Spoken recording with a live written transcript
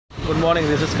Good morning,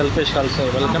 this is Kalpesh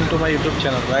Kalsai. Welcome to my YouTube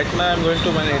channel. Right now I am going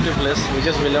to my native place, which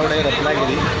is Vilavade,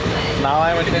 Ratnagiri. Now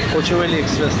I am at Kochuveli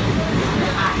Express.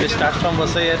 We start from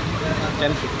Vasai at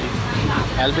 10:50.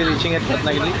 I'll be reaching at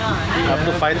Ratnagiri up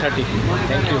to 5:30.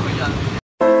 Thank you.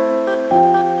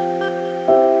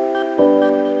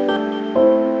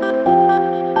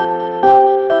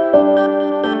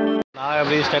 Now I have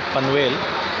reached at Panvel.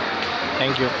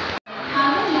 Thank you.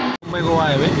 Mumbai Goa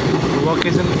Highway. Work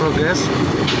is in progress.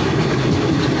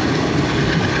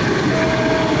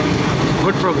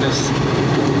 Good progress.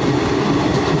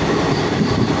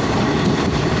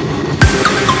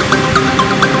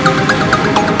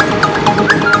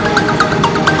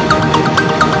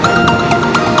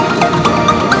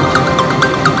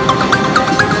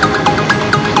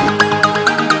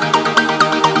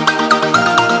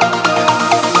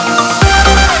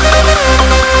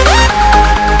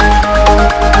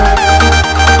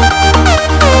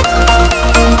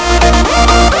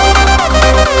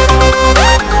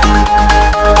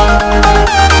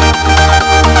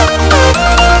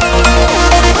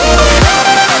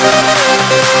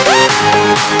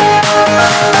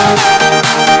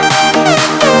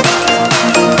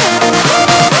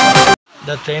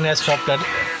 The train has stopped at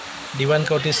Diwan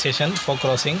Koti station for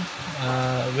crossing.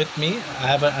 With me, I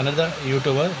have another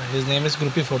YouTuber. His name is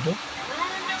Groupie Photo.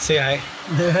 Say hi.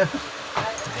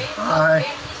 Hi.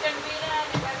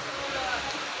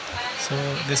 So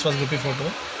this was Groupie Photo.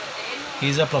 He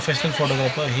is a professional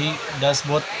photographer. He does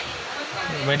both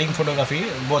wedding photography,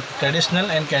 both traditional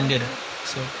and candid.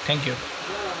 So thank you.